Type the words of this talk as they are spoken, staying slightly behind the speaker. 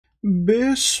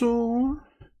Beso.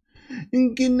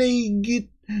 Yung kinaigit.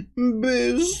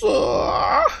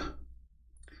 Beso.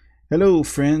 Hello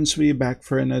friends, we're back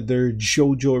for another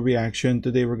JoJo reaction.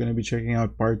 Today we're going to be checking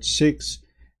out part 6,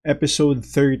 episode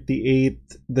 38,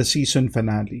 the season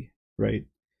finale, right?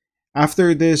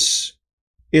 After this,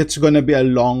 it's going to be a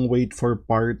long wait for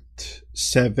part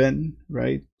 7,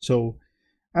 right? So,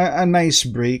 a nice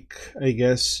break, I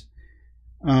guess.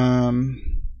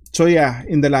 So yeah,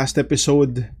 in the last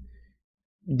episode,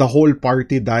 the whole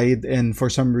party died, and for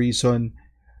some reason,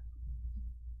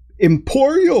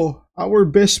 Emporio, our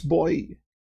best boy,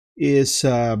 is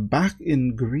back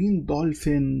in Green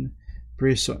Dolphin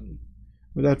Prison.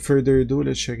 Without further ado,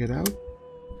 let's check it out.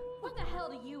 What the hell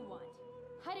do you want?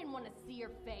 I didn't want to see your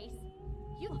face.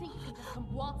 You think you can just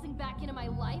come waltzing back into my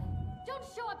life? Don't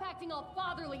show up acting all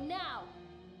fatherly now.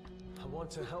 I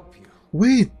want to help you.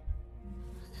 Wait,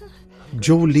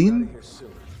 Jolene?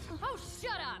 Oh,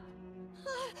 shut up!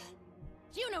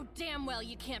 You know damn well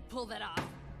you can't pull that off.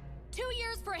 2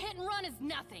 years for a hit and run is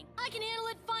nothing. I can handle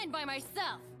it fine by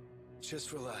myself.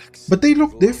 Just relax. But they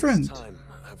look different. Time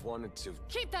I've wanted to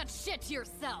Keep that shit to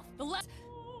yourself. The less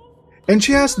And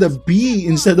she has the bee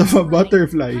instead of a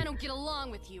butterfly. I don't get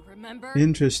along with you, remember?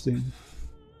 Interesting.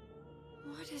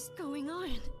 What is going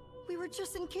on? We were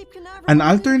just in Cape Canaveral. An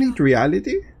alternate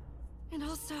reality? And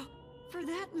also, for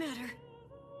that matter,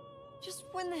 just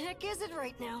when the heck is it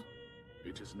right now?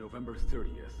 It is November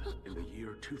 30th in the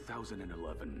year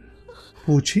 2011.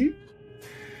 Pucci?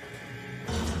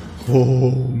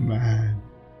 Oh man.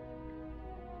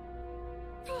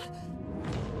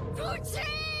 Pucci!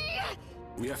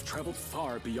 We have traveled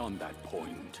far beyond that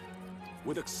point.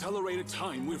 With accelerated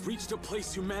time, we've reached a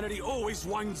place humanity always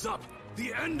winds up.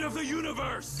 The end of the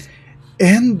universe!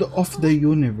 End of the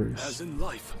universe. As in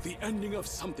life, the ending of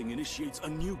something initiates a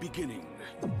new beginning.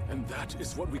 And that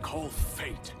is what we call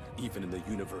fate. Even in the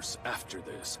universe after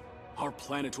this, our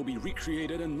planet will be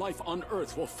recreated and life on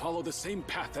Earth will follow the same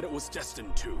path that it was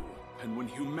destined to. And when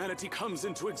humanity comes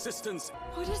into existence...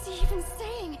 What is he even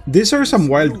saying? These are some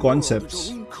New wild world, concepts.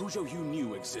 The Jolene Cujo you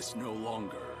knew exists no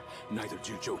longer. Neither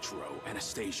do Jotaro,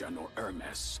 Anastasia, nor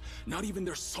Hermes. Not even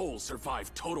their souls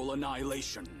survive total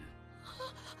annihilation.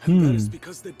 And that is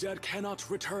because the dead cannot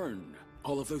return.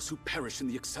 All of those who perish in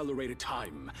the accelerated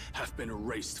time have been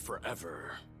erased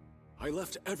forever. I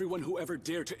left everyone who ever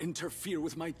dared to interfere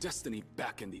with my destiny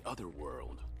back in the other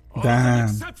world. Damn.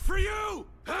 Except for you,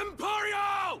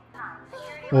 Emporio!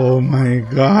 Oh my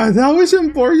god, how is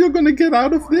Emporio gonna get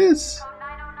out of this?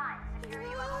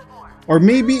 Or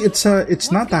maybe it's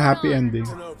not a happy ending.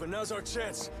 open. Now's our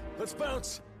chance. Let's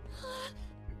bounce.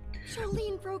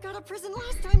 Charlene broke out of prison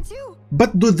last time too.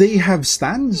 But do they have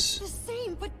stands? The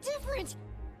same, but different.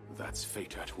 That's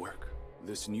fate at work.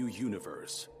 This new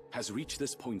universe has reached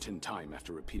this point in time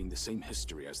after repeating the same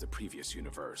history as the previous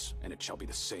universe, and it shall be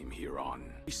the same here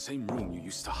on. The same room you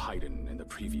used to hide in the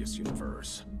previous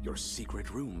universe. Your secret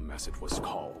room, as it was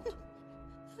called.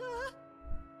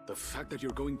 The fact that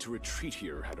you're going to retreat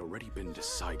here had already been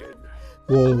decided.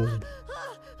 Whoa.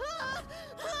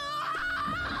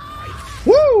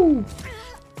 Woo!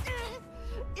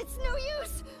 It's no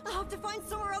use. I'll have to find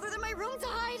somewhere other than my room to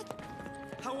hide.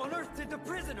 How on earth did the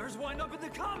prisoners wind up in the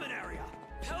common area?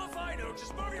 Hell if I know.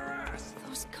 Just move your ass.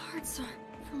 Those guards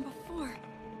are from before.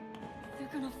 They're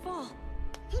gonna fall.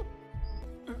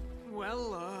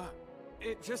 Well,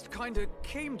 it just kinda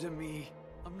came to me.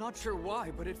 I'm not sure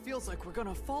why, but it feels like we're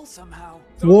gonna fall somehow.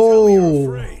 Don't tell me you're Whoa.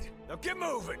 afraid. Now get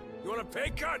moving. You want a pay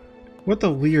cut? What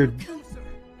a weird...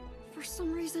 For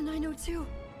some reason, I know too.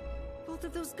 Both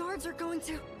of those guards are going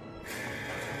to.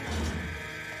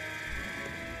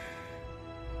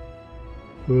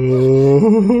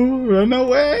 Oh, run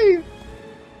away!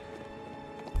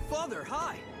 Father,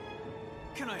 hi.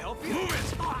 Can I help you? Move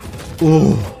it.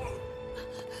 Oh,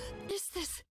 Is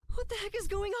this? What the heck is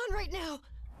going on right now?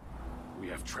 We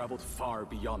have traveled far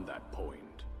beyond that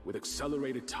point. With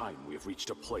accelerated time, we have reached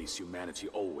a place humanity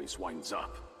always winds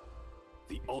up.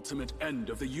 The ultimate end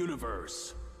of the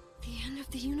universe. The end of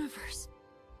the universe.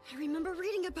 I remember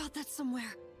reading about that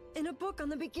somewhere. In a book on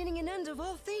the beginning and end of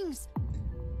all things.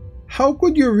 how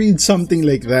could you read something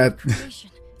like that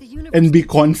and be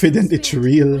confident it's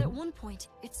real? But at one point,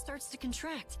 it starts to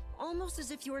contract, almost as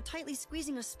if you were tightly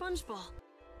squeezing a sponge ball.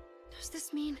 Does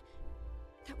this mean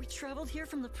that we traveled here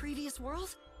from the previous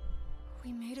world?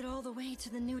 We made it all the way to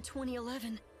the new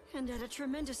 2011, and at a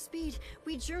tremendous speed,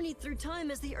 we journeyed through time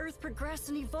as the Earth progressed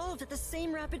and evolved at the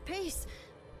same rapid pace.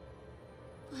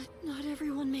 But not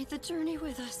everyone made the journey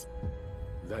with us.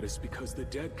 That is because the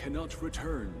dead cannot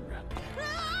return.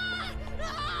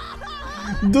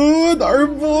 Dude, our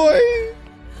boy!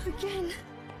 Again.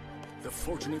 The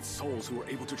fortunate souls who were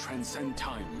able to transcend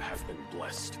time have been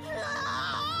blessed.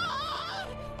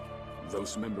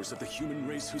 Those members of the human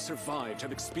race who survived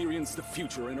have experienced the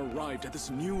future and arrived at this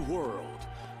new world.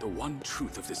 The one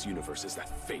truth of this universe is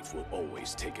that fate will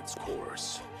always take its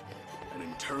course. And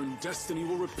in turn, destiny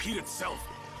will repeat itself.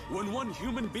 When one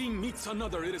human being meets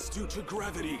another, it is due to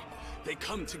gravity. They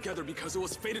come together because it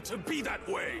was fated to be that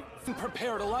way. And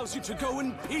prepared allows you to go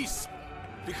in peace.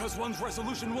 Because one's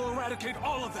resolution will eradicate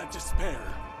all of that despair.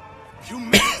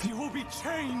 Humanity will be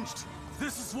changed.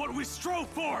 This is what we strove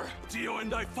for. Dio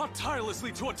and I fought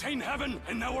tirelessly to attain heaven,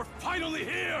 and now we're finally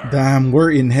here. Damn,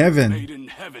 we're in heaven. Made in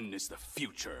heaven is the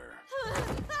future.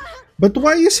 But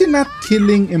why is he not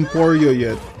killing Emporio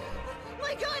yet?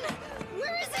 My gun!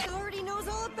 Where is it? He already knows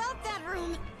all about that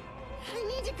room. I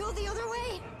need to go the other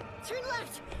way. Turn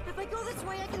left. If I go this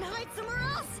way, I can hide somewhere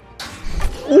else.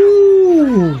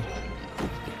 Ooh!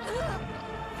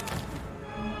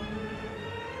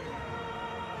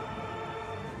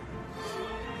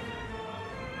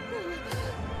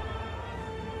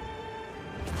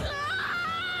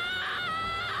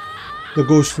 The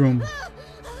ghost room.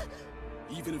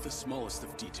 Even if the smallest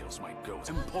of details might go,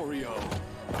 Emporio.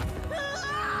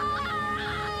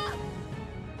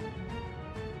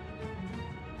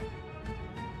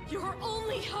 Your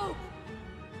only hope!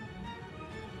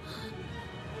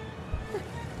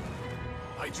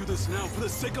 I do this now for the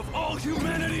sake of all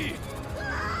humanity!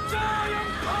 Die,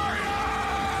 Emporio!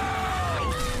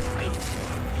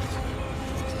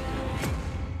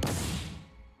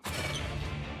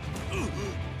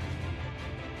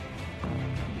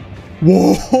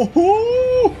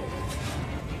 Whoa!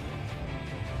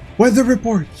 Weather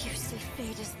report. You say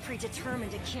fate is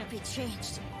predetermined, it can't be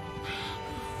changed.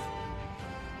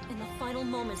 In the final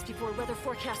moments before weather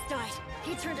forecast died,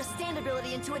 he turned a stand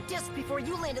ability into a disc before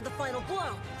you landed the final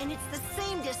blow. And it's the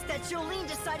same disc that Jolene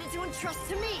decided to entrust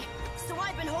to me. So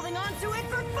I've been holding on to it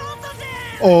for both of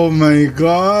them! Oh my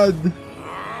god.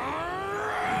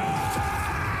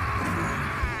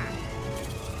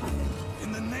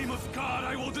 In the name of God,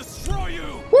 I will destroy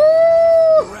you!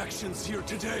 Woo! Your actions here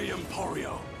today,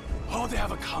 Emporio. All they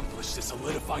have accomplished is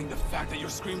solidifying the fact that your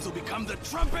screams will become the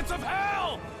trumpets of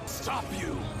hell! Stop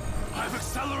you! I've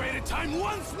accelerated time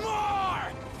once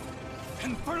more!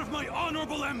 In front of my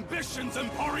honorable ambitions,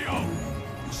 Emporio,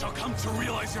 you shall come to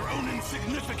realize your own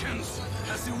insignificance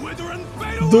as you wither and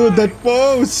fade away! Dude, that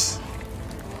pose!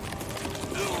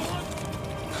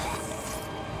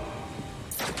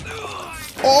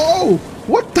 Oh!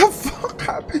 What the fuck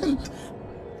happened?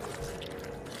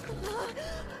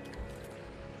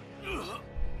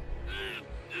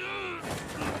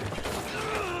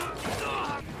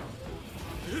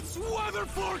 It's weather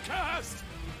forecast!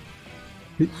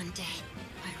 One day,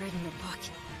 I read in a book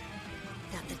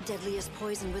that the deadliest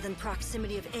poison within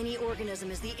proximity of any organism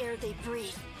is the air they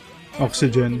breathe.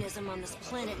 Oxygen. Every organism on this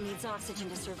planet needs oxygen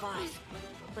to survive.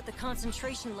 But the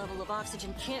concentration level of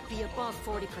oxygen can't be above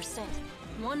 40%.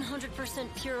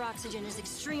 100% pure oxygen is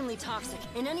extremely toxic,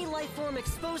 and any life form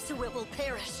exposed to it will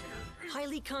perish.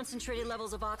 Highly concentrated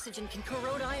levels of oxygen can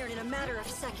corrode iron in a matter of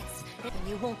seconds, and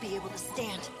you won't be able to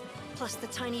stand. Plus, the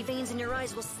tiny veins in your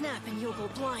eyes will snap and you'll go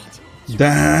blind.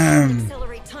 Damn.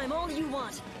 Accelerate time all you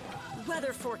want.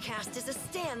 Weather forecast is a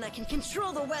stand that can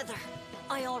control the weather.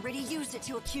 I already used it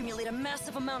to accumulate a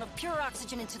massive amount of pure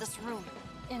oxygen into this room.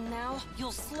 And now,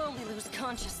 you'll slowly lose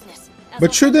consciousness.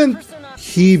 But shouldn't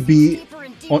he be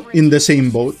in the same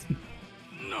boat?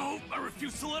 No, I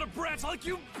refuse to let a brat like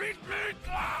you beat me!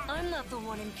 I'm not the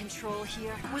one in control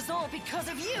here. It was all because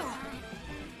of you!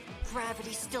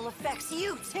 Gravity still affects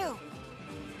you, too!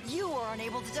 You are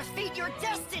unable to defeat your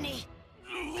destiny!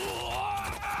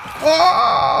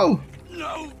 Oh!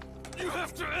 No! You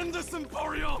have to end this,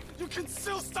 Emporio! You can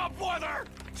still stop weather!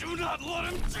 Do not let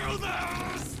him do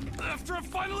this! After I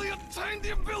finally attained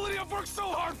the ability I've worked so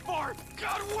hard for!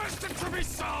 God wished it to be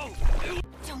so!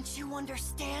 Don't you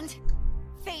understand?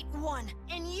 Fate won,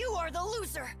 and you are the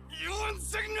loser! You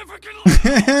insignificant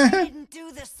I didn't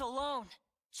do this alone.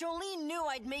 Jolene knew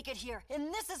I'd make it here,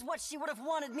 and this is what she would have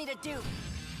wanted me to do.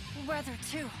 Weather,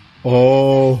 too.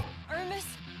 Oh. Hermes?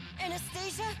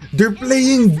 Anastasia? They're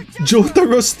playing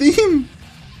Jotaro's theme!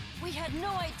 We had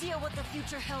no idea what the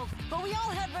future held, but we all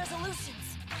had resolutions.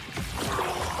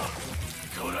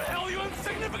 Go to hell, you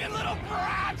insignificant little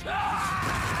brat!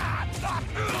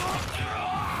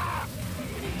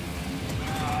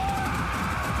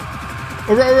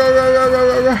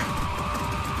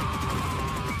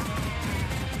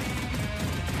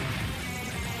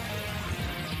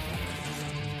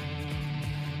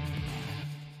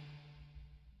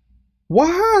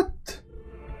 What?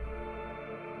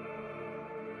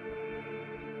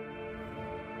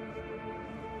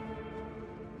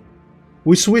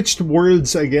 We switched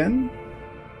worlds again?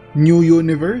 New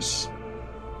universe?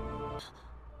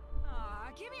 Aw,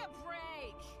 give me a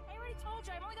break. I already told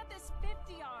you I've only got this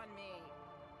 50 on me.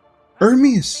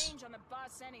 Hermes! Change on the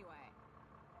bus anyway.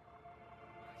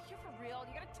 You for real?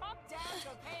 You gotta talk down to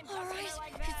a paying All customer right,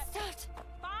 like it that? stopped.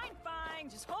 Fine, fine.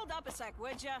 Just hold up a sec,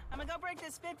 would ya? I'm gonna go break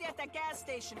this 50 at that gas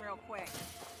station real quick.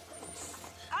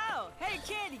 Oh, hey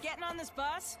kid, you getting on this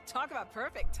bus? Talk about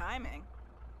perfect timing.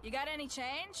 You got any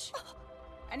change?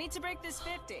 I need to break this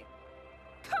 50.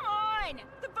 Come on!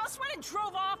 The bus went and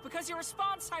drove off because your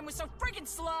response time was so freaking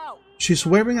slow. She's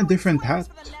wearing a different hat.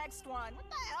 For the next one. What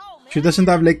the hell, man? She doesn't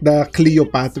have like the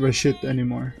Cleopatra shit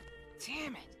anymore.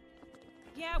 Damn it.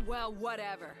 Yeah, well,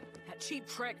 whatever. That cheap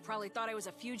prick probably thought I was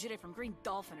a fugitive from Green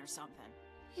Dolphin or something.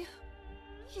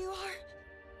 You are...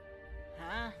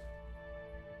 Huh?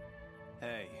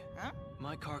 Hey, Huh?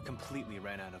 my car completely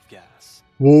ran out of gas.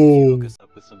 If you Whoa. hook us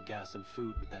up with some gas and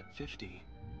food with that 50,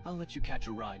 I'll let you catch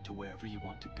a ride to wherever you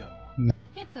want to go.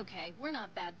 It's okay, we're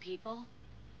not bad people.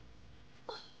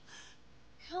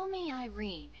 Call me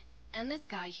Irene, and this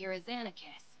guy here is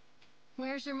Anarchus.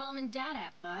 Where's your mom and dad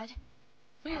at, bud?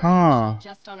 We're Huh. actually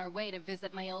just on our way to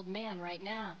visit my old man right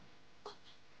now.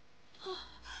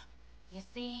 You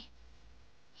see,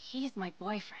 he's my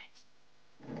boyfriend.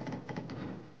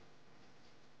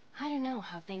 I don't know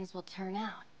how things will turn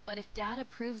out, but if Dad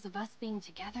approves of us being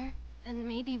together, then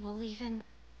maybe we'll even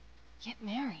get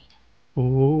married.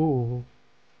 Oh.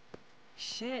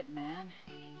 Shit, man.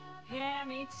 Yeah,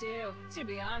 me too, to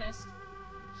be honest.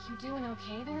 You doing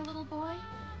okay there, little boy?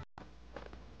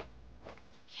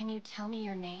 Can you tell me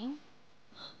your name?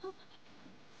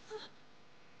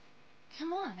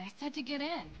 Come on, I said to get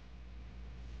in.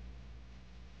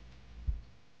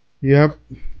 Yep.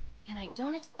 And I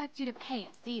don't expect you to pay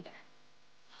us either.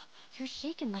 You're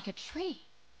shaking like a tree.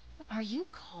 Are you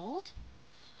cold?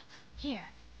 Here.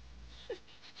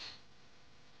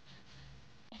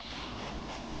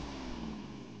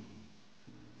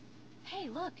 Hey,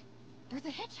 look. There's a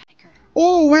hitchhiker.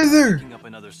 Oh, weather! Picking up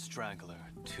another straggler,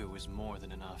 2 is more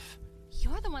than enough.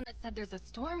 You're the one that said there's a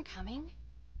storm coming.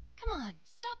 Come on,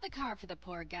 stop the car for the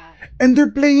poor guy. And they're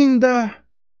playing the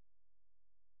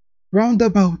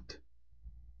roundabout.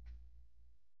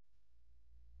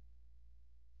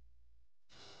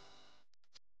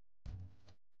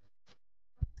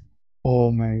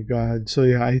 Oh my god. So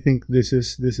yeah, I think this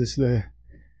is the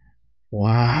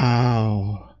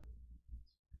wow.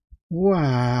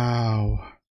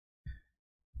 Wow.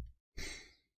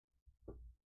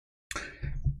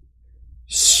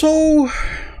 So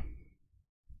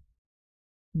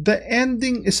the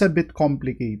ending is a bit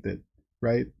complicated,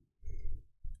 right?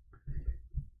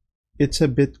 It's a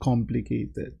bit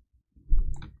complicated.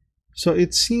 So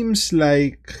it seems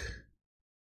like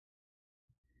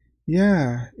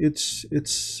yeah,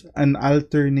 it's an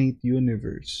alternate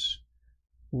universe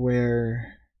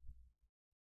where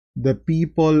the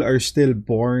people are still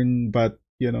born, but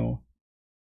you know,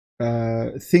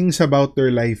 things about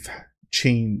their life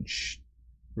change,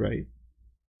 right?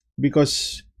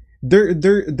 Because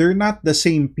they're not the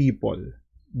same people,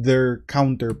 they're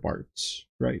counterparts,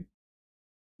 right?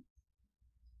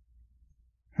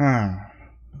 Huh.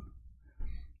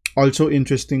 Also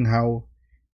interesting how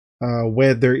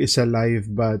weather is alive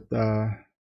but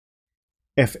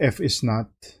FF is not,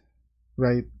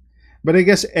 right? But I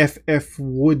guess FF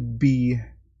would be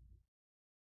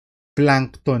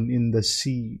plankton in the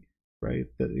sea, right?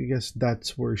 I guess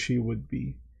that's where she would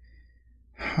be.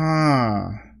 Huh.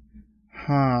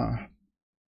 Huh.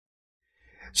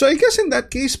 So I guess in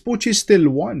that case, Pucci still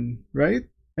won, right?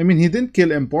 I mean, he didn't kill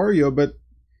Emporio, but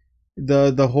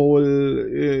the whole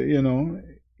you know,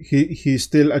 he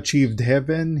still achieved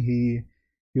heaven.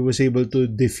 He was able to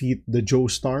defeat the Joe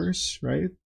Stars, right?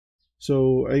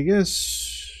 So I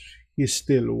guess he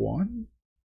still won?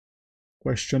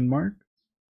 Question mark.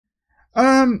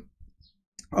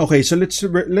 Okay, so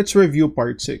let's review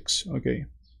part 6. Okay.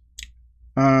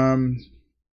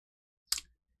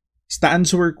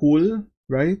 Stands were cool,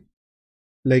 right?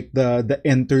 Like the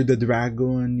Enter the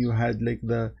Dragon, you had like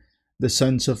the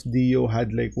Sons of Dio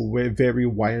had like very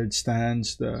wild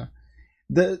stands. The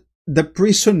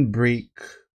prison break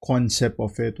concept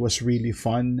of it was really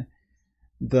fun.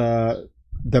 The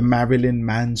Marilyn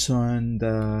Manson,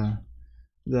 the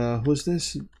who's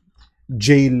this?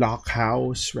 J Lock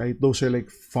House, right? Those are like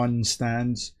fun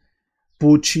stands.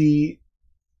 Pucci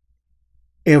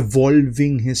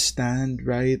evolving his stand,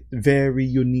 right? Very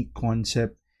unique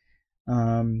concept.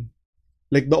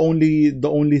 Like the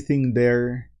only thing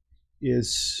there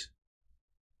is,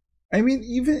 I mean,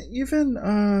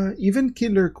 even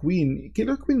Killer Queen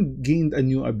gained a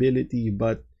new ability,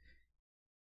 but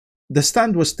the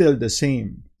stand was still the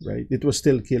same, right? It was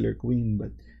still Killer Queen,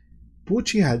 but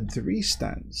Pucci had 3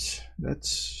 stands.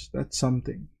 That's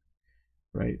something,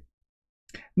 right?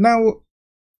 Now,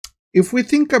 if we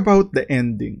think about the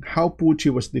ending, how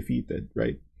Pucci was defeated,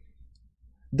 right?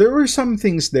 There were some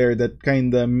things there that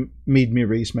kind of made me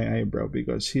raise my eyebrow,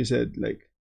 because he said, like,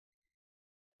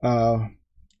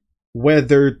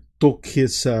 Weather took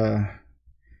his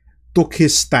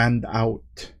stand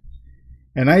out,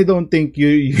 and I don't think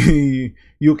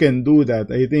you can do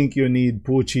that. I think you need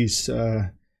Pucci's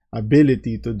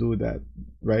ability to do that,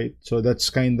 right? So that's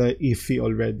kind of iffy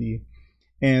already.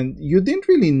 And you didn't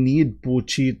really need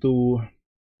Pucci to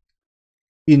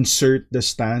insert the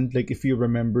stand. Like, if you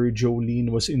remember, Jolene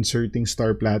was inserting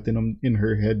Star Platinum in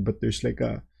her head, but there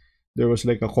was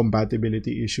like a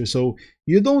compatibility issue. So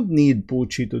you don't need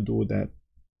Pucci to do that.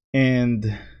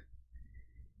 And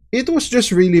it was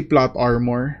just really plot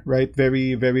armor, right?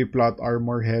 Very, very plot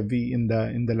armor heavy in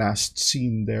the last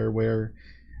scene there, where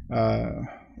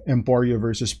Emporio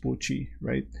versus Pucci,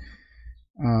 right?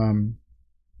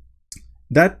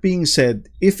 That being said,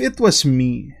 if it was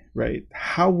me, right,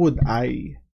 how would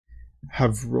I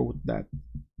have wrote that?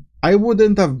 I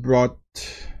wouldn't have brought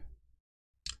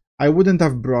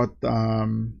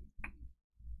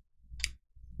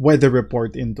weather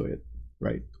report into it,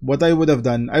 right? What I would have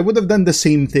done the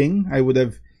same thing. I would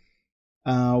have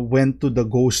went to the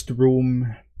ghost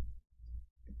room.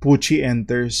 Pucci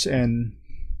enters, and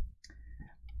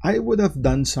I would have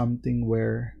done something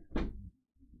where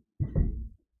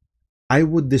I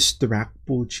would distract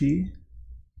Pucci.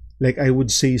 Like, I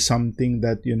would say something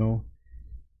that,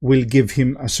 will give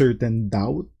him a certain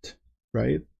doubt,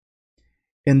 right?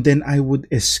 And then I would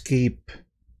escape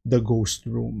the ghost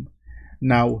room.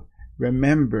 Now,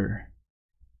 remember,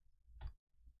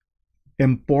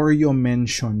 Emporio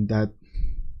mentioned that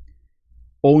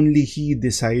only he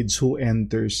decides who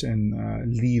enters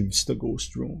and leaves the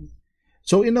ghost room.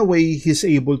 So in a way, he's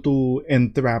able to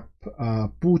entrap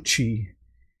Pucci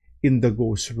in the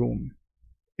ghost room.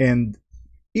 And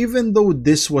even though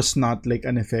this was not like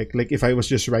an effect, like if I was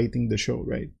just writing the show,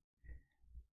 right?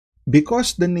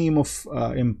 Because the name of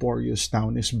Emporio's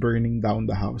town is burning down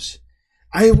the house,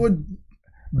 I would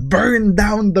burn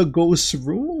down the ghost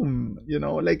room,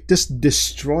 like just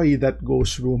destroy that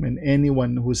ghost room and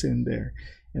anyone who's in there.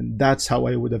 And that's how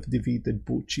I would have defeated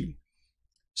Pucci.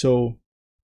 So,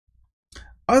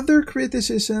 other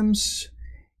criticisms,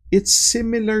 it's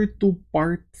similar to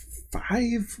part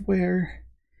 5, where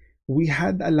we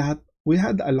had a lot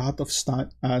of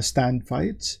stand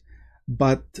fights,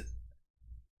 but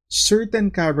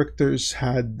certain characters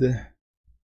had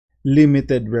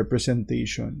limited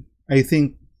representation. I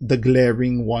think the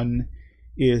glaring one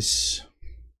is,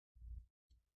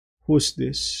 who's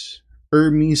this?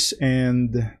 Hermes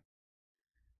and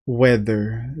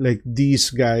Weather. Like, these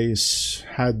guys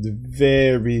had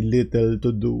very little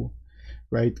to do,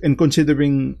 right? And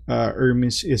considering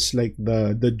Hermes is like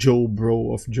the Joe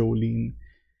bro of Jolene,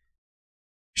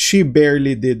 she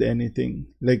barely did anything.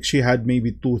 Like, she had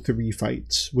maybe 2-3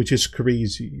 fights, which is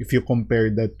crazy if you compare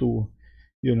that to,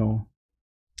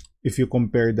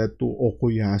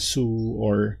 Okuyasu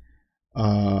or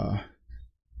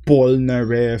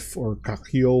Polnareff or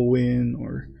Kakyoin,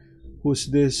 or who's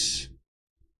this?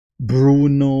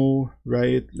 Bruno,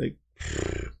 right? Like,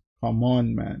 come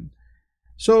on, man.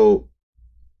 So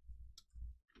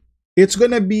we're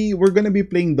gonna be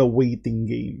playing the waiting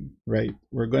game, right?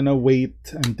 We're gonna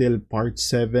wait until part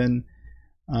 7.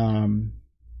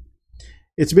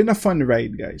 It's been a fun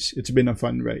ride, guys. It's been a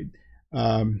fun ride.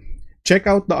 Check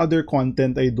out the other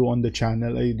content I do on the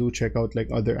channel. I do check out like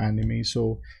other anime.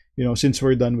 So, since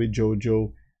we're done with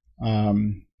JoJo,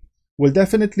 we'll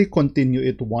definitely continue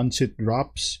it once it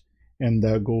drops and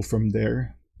go from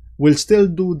there. We'll still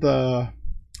do the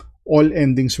all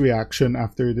endings reaction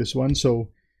after this one. So,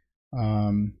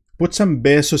 put some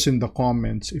besos in the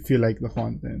comments if you like the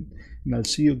content. And I'll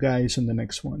see you guys on the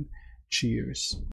next one. Cheers.